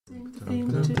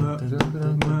Hello,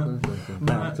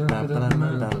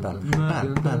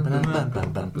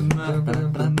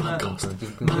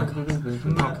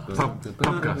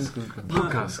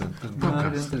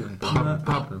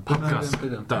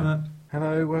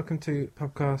 welcome to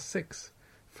Podcast 6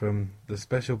 from the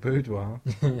Special Boudoir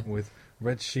with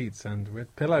red sheets and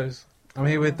red pillows. I'm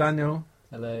here with Daniel.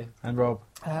 Hello. And Rob.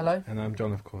 Hello. And I'm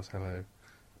John, of course. Hello.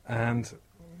 And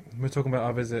we're talking about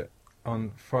our visit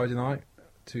on Friday night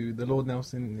to the Lord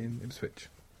Nelson in Ipswich.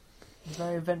 A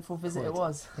very eventful visit it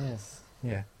was. Yes.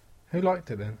 Yeah. Who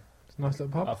liked it then? It's a nice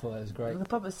little pub. I thought it was great. The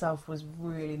pub itself was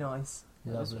really nice.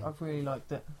 I really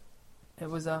liked it. It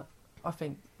was, I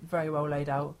think, very well laid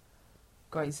out,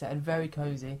 great set, and very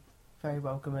cosy, very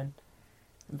welcoming,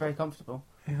 and very comfortable.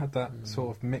 It had that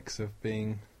sort of mix of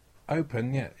being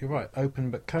open, yeah, you're right, open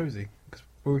but cosy. Because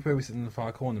we were probably sitting in the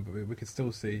far corner, but we could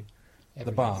still see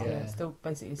the bar. Yeah, still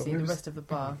basically see the rest of the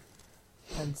bar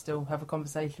and still have a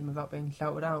conversation without being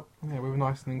shouted out. Yeah, we were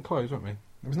nice and enclosed, weren't we?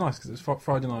 It was nice because it was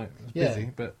Friday night, it was busy,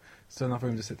 but still enough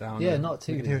room to sit down. Yeah, not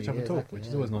too we could busy. hear each other talk, exactly, which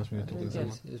is always nice when you're talking to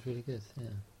It someone. was really good, yeah.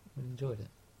 We enjoyed it.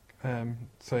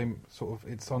 Same sort of,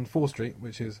 it's on 4th Street,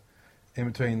 which is in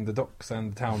between the docks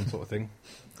and the town sort of thing.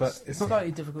 But it's not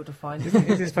slightly difficult to find. Is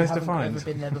it supposed to find? I've never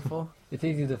been there before. It's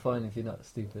easy to find if you're not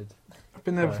stupid. I've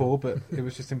been there before, but it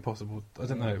was just impossible. I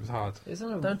don't know, it was hard.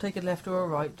 Don't take a left or a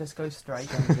right, just go straight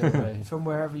from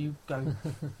wherever you go.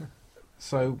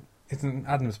 So, it's an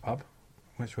Adnams pub,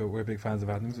 which we're big fans of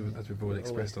Adnams, as we've already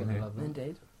expressed on here.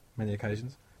 Indeed. Many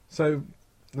occasions. So,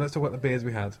 let's talk about the beers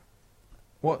we had.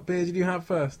 What beer did you have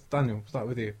first? Daniel, start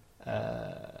with you.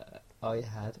 I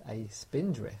had a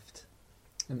Spindrift,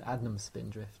 an Adnams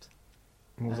Spindrift.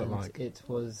 What was that like? It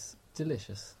was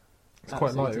delicious. It's quite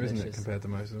Absolutely lighter, isn't it, delicious. compared to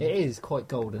most of them? It is quite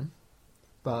golden,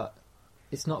 but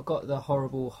it's not got the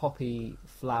horrible hoppy,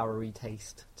 flowery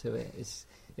taste to it.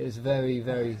 It was very,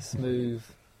 very smooth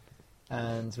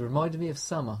and reminded me of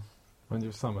summer. When you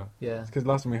were summer? Yeah. Because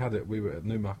last time we had it, we were at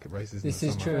Newmarket races This in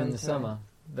the is summer. true in the summer.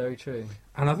 Very true.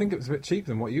 And I think it was a bit cheaper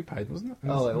than what you paid, wasn't it?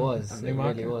 Oh, it was. At It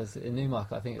Newmarket? really was. In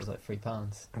Newmarket, I think it was like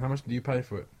 £3. And how much did you pay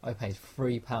for it? I paid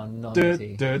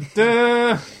 £3.90.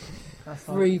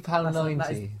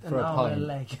 £3.90 for a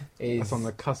pint is That's on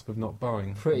the cusp of not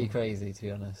buying. pretty crazy, to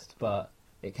be honest. But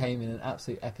it came in an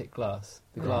absolute epic glass.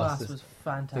 The glass was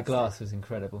fantastic. The glass was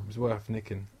incredible. It was worth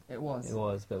nicking. It was. It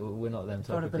was, but we're not them If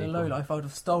type I'd of have been a people. lowlife, I would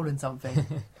have stolen something.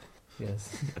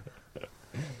 Yes.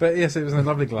 But yes, it was in a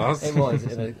lovely glass. It was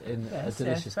in a Yes,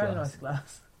 delicious very glass. nice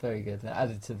glass. Very good. It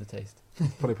added to the taste.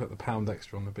 Probably put the pound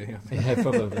extra on the beer. I think. Yeah,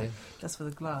 probably. Just for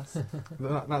the glass.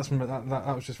 that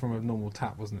was just from a normal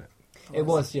tap, wasn't it? It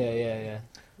was, yeah.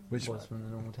 Which it was from the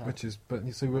normal tap. Which is, but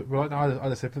you see, we like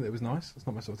either sip it. It was nice. It's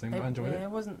not my sort of thing, but I enjoyed it. It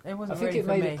wasn't. I think really it for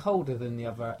made me. it colder than the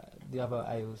other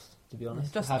ales, to be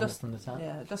honest. Just having it from the tap.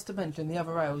 Yeah, just to mention, the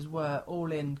other ales were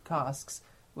all in casks,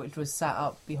 which was sat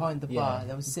up behind the bar.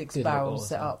 There was 6 did barrels look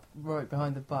set awesome. up right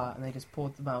behind the bar, and they just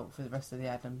poured them out for the rest of the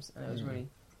Adnams, and it was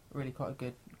really quite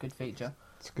a good feature.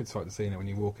 It's a good sight to see, when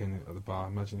you walk in at the bar.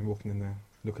 Imagine you're walking in there,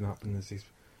 looking up, and there's these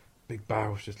big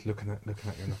barrels just looking at you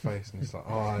in the face, and it's like,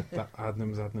 oh,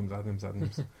 Adnams.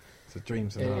 It's a dream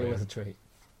scenario. It was a treat.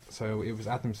 So it was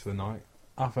Adnams for the night.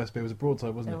 Our first beer was a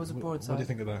broadside, wasn't it? It was a What broadside. do you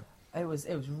think of that? It was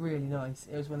really nice.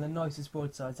 It was one of the nicest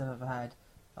broadsides I've ever had.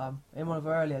 In one of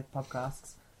our earlier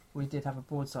podcasts, we did have a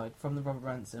broadside from the Robert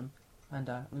Ransom, and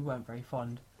we weren't very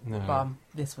fond. No. But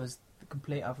this was the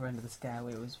complete other end of the scale.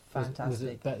 It was fantastic. Was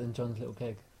it better than John's Little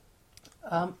Keg?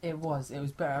 It was. It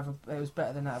was better. It was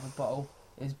better than out of a bottle.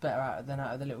 It was better than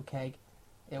out of the little keg.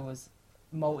 It was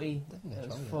malty. It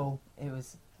was full. It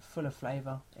was full of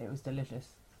flavour. It was delicious.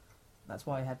 That's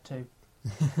why I had 2. I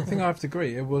think I have to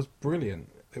agree. It was brilliant.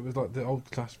 It was like the old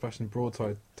fashioned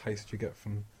broadside taste you get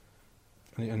from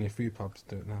only a few pubs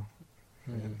do it now.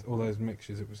 And all those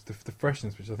mixtures. It was the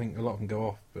freshness, which I think a lot of them go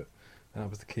off, but that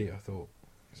was the key. I thought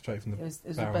straight from the It was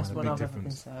the barrel, best and a one big I've ever been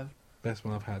difference. served. Best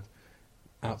one I've had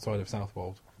outside of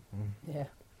Southwold. Yeah,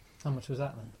 How much was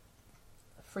that then?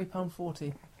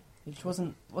 £3.40, which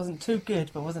wasn't too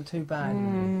good, but wasn't too bad.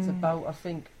 It's about, I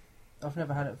think, I've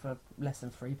never had it for less than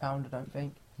 £3. I don't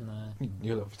think. No.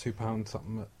 You look for £2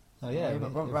 something. Oh yeah,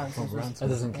 but Robert Ransom's was, that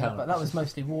doesn't count. but that was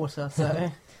mostly water,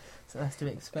 so that's to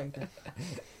be expected.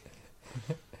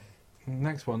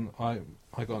 Next one, I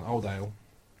got an old ale,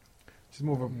 which is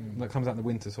more of a that comes out in the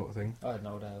winter sort of thing. I had an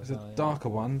old ale. It's a darker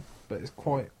one, but it's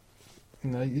quite,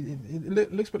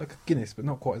 it looks a bit like a Guinness, but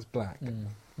not quite as black. And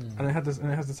it has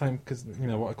the same, because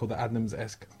what I call the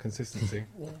Adnams-esque consistency.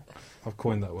 Yeah. I've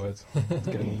coined that word. It's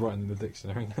getting right in the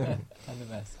dictionary.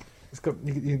 Adnams-esque. It's got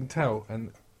you can tell,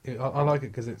 and I like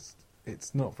it because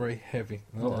it's not very heavy.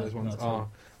 A lot of those ones are.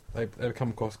 they come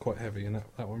across quite heavy, and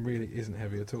that one really isn't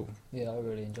heavy at all. Yeah, I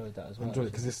really enjoyed that as I well. enjoyed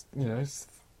it because it's it's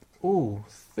all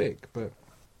thick, but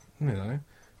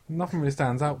nothing really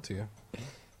stands out to you.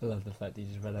 I love the fact that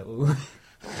you just read out all.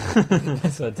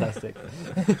 That's fantastic.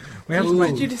 We have to Ooh,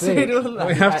 make. Did you just thick. read all that?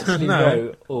 We have to actually know.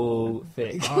 wrote all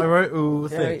thick. I wrote all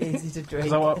Very thick easy to drink.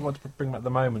 because I want to bring back the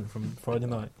moment from Friday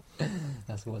night.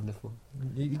 That's wonderful.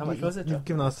 How much was it, John? You've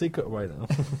given our secret away now.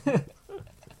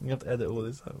 You have to edit all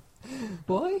this out.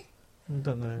 Why? I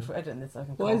don't know. For editing this, I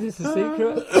can Why is cough. this a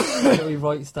secret? That we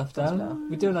write stuff Doesn't down? matter.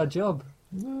 We're doing our job.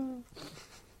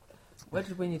 Where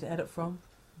did we need to edit from?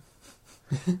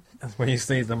 That's when you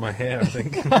sneezed on my hair, I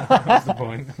think. That's the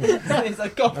point. It's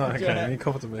like cough. Oh, okay, you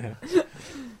covered on my hair.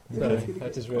 Sorry, Okay. I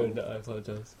just ruined it. I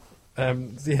apologise.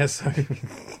 Yeah, so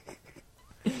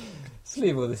Just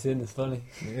leave all this in. It's funny.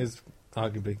 it is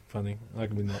arguably funny,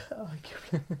 arguably not. Oh,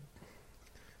 God.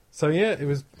 So yeah, it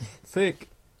was thick,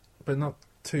 but not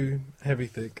too heavy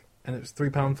thick, and it was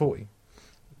 £3.40,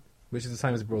 which is the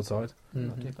same as a broadside,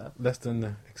 Not Mhm. too bad. less than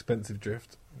the expensive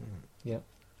drift. Yep.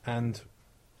 And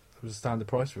it was a standard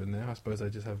price for it in there. I suppose they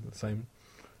just have the same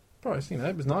price.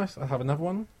 It was nice. I'd have another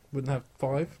one. Wouldn't have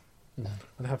 5. No.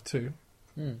 I'd have 2.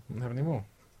 Mm. Wouldn't have any more.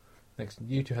 Next,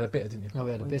 you two had a bitter, didn't you? Oh,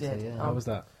 we had a We bitter, did. yeah. How was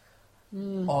that?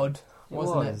 Odd, It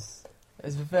wasn't it? was. It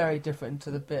was very different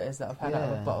to the bitters that I've had out of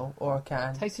Yeah. a bottle or a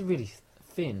can. Tasted really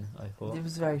thin, I thought. It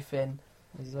was very thin.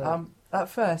 It was like- At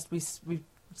first, we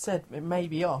said it may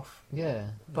be off,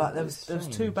 yeah. but It there was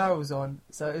strange. 2 barrels on,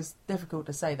 so it was difficult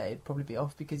to say that it'd probably be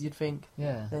off because you'd think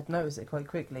Yeah. they'd notice it quite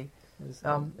quickly. It was-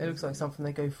 It looks like something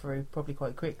they go through probably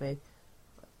quite quickly.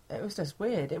 It was just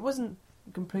weird. It wasn't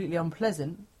completely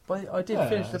unpleasant, but I did Yeah,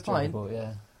 finish the it's pint. drinkable,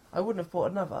 yeah. I wouldn't have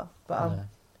bought another, but No.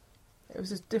 it was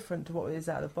just different to what is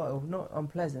out of the bottle. Not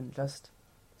unpleasant, just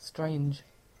strange.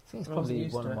 I think it's I wasn't probably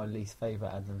used one to of it. my least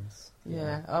favourite Adams.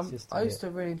 Yeah, it's just a I used bit-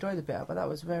 to really enjoy the bitter, but that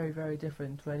was very, very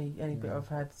different to any bitter Yeah. I've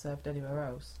had served anywhere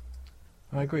else.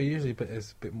 I agree. Usually, bitter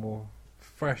is a bit more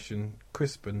fresh and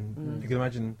crisp, and Mm. you can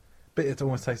imagine bitter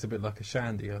almost tastes a bit like a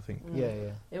shandy. I think. Mm. Yeah,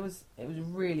 yeah. It was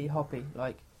really hoppy,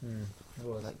 like It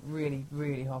was. really,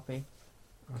 really hoppy.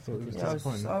 I thought it was Yeah,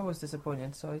 disappointing. I was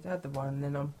disappointed, so I had the one, and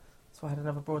then so I had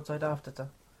another broadside after to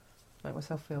make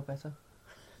myself feel better.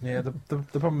 Yeah, the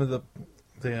problem with the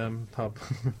pub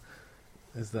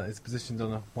is that it's positioned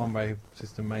on a one-way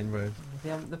system main road.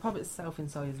 The pub itself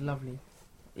inside is lovely.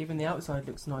 Even the outside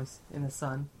looks nice in the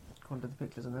sun, according to the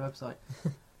pictures on the website.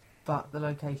 But the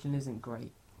location isn't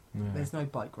great. Yeah. There's no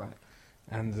bike rack.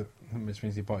 And which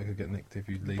means your bike could get nicked if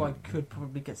you The leave. bike could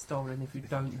probably get stolen if you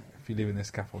don't if you leave it in the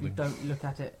scaffolding. look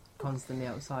at it constantly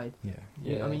outside. Yeah.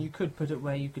 Yeah. I mean, you could put it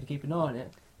where you could keep an eye on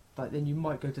it, but then you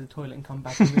might go to the toilet and come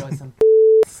back and realise some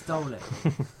stole it.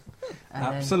 And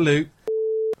Absolute.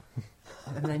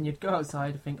 and then you'd go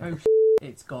outside and think, oh,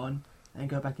 it's gone, and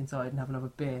go back inside and have another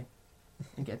beer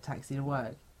and get a taxi to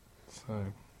work. So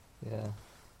Yeah.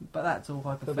 But that's all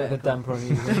Put a bit of a hypothetical. damper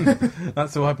on you.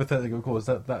 that's all hypothetical, of course.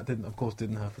 That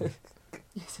didn't happen.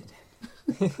 Yes,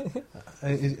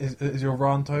 it did. Is your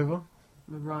rant over?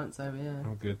 My rant's over, yeah.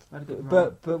 Oh, good. I had a good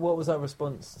rant. but what was our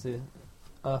response to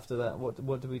after that?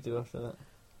 What did we do after that?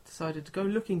 Decided to go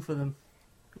looking for them,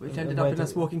 which And ended where up in did-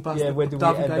 us walking past yeah, the where did we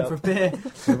Dove and end going up? for a beer.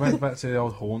 We went back to the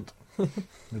old haunt,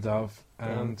 the Dove,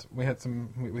 and we had some.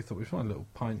 We thought we'd find a little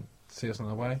pint to see us on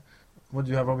our way. What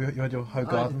did you have, Robbie? You had your I had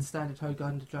Hogarden. the standard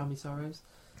Hogarden to drown me sorrows,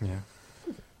 Yeah.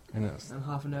 And that's and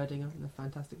half an Erdinger in a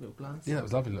fantastic little glass. yeah, that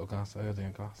was a lovely little glass. I heard in a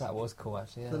glass. That was cool,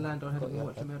 actually. Yeah. The landlord Got hadn't you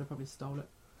watched up him, I'd have probably stole it.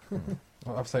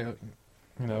 Well, I'd say,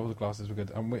 all the glasses were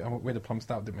good. And we had a plum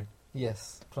stout, didn't we?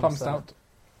 Yes. Plum stout.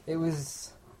 It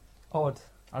was odd.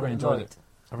 I really enjoyed liked. it.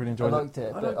 I really I enjoyed it. liked it,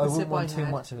 I but liked I the wouldn't sip want I too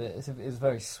had. much of it. It was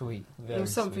very sweet. Very It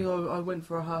was something sweet. I went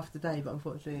for a half today, but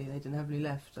unfortunately they didn't have any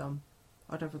left.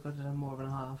 I don't think I'd have done more than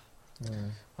a half. Mm.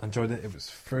 I enjoyed it. It was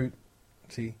fruity.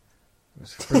 It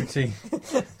was fruity,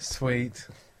 sweet,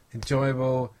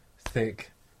 enjoyable,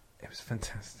 thick. It was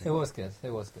fantastic. It was good.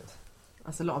 It was good.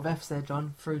 That's a lot of F's there,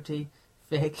 John. Fruity,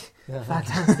 thick, Yeah.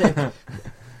 fantastic.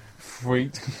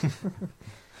 Sweet.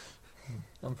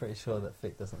 I'm pretty sure that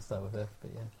thick doesn't start with F,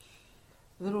 but yeah.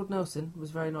 The Lord Nelson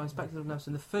was very nice. Back to Lord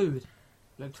Nelson. The food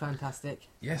looked fantastic.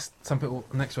 Yes, some people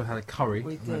next one had a curry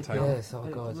We on their did, table. Yes, oh It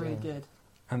looked god, really yeah. good.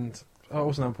 And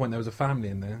also another point, there was a family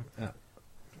in there at,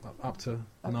 up to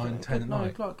Up 9, to 10 at 9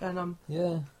 night. o'clock, and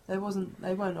Yeah. they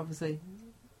weren't obviously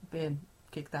being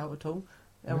kicked out at all.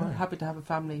 They were No. happy to have a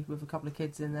family with a couple of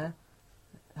kids in there.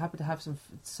 Happy to have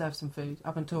serve some food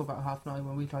up until about 9:30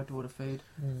 when we tried to order food,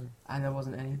 Mm. and there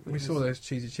wasn't any. We which saw was those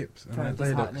cheesy chips and very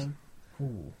they looked. disheartening.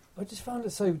 Ooh. I just found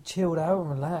it so chilled out and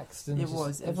relaxed, and It just,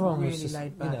 was everyone really was just,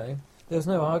 laid you back. know, there was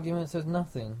no arguments, there was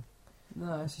nothing.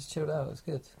 No. It's just chilled out. It's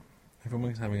good.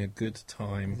 Everyone's having a good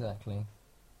time. Exactly.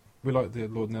 We like the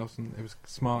Lord Nelson. It was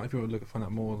smart. If you want to find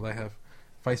out more, they have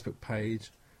a Facebook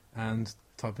page, and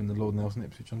type in the Lord Nelson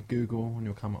Ipswich on Google, and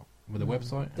you'll come up with a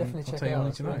website. Definitely and check I'll tell it you out. all you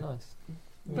It's need to very know. nice.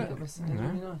 But,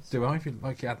 Really nice. Do I? If you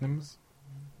like Adnams,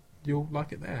 you'll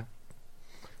like it there.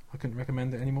 I couldn't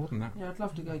recommend it any more than that. Yeah, I'd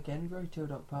love to go again. Very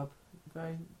chilled out pub.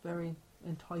 Very, very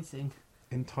enticing.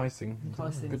 Enticing.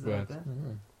 Enticing Good is the word. there.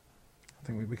 Mm. I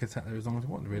think we could sat there as long as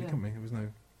we wanted, really, Yeah. couldn't we? There was no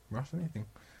rush or anything.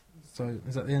 So,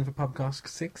 is that the end for Pubcast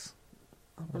 6?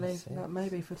 I believe see. that may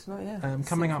be for tonight, yeah. Coming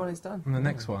Sixth up one is done. on the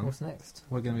next one, What's next?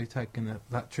 we're going to be taking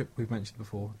that trip we've mentioned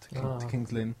before to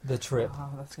King's Lynn. The trip. Oh,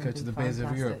 that's To gonna go to be the Beers of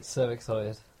fantastic. Europe. So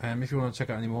excited. If you want to check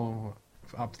out any more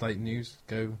up-to-date news,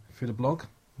 go through the blog,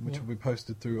 which Yeah. will be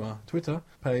posted through our Twitter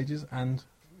pages, and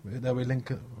there'll be a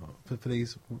link for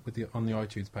these on the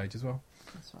iTunes page as well.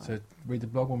 That's right. So read the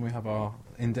blog when we have our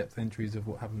in-depth entries of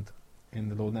what happened in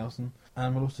the Lord Nelson,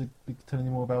 and we'll also be telling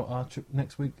you more about our trip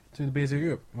next week to the Beers of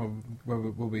Europe, where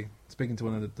we'll be speaking to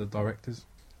one of the directors.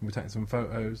 We'll be taking some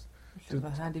photos, We should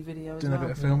have a handy video as doing a well.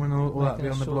 bit of filming, all that will Making be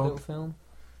a on the short blog, little film.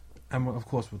 and of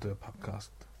course we'll do a Pubcast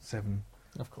 7,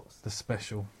 Of course. the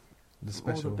special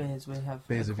All the beers we have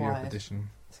Beers of Europe acquired. edition.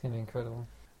 It's going to be incredible.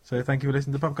 So thank you for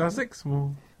listening to Pubcast 6.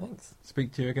 We'll Thanks.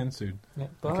 speak to you again soon. Yeah.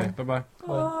 Bye. Okay, bye-bye. Bye.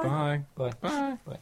 Bye. Bye. Bye. Bye.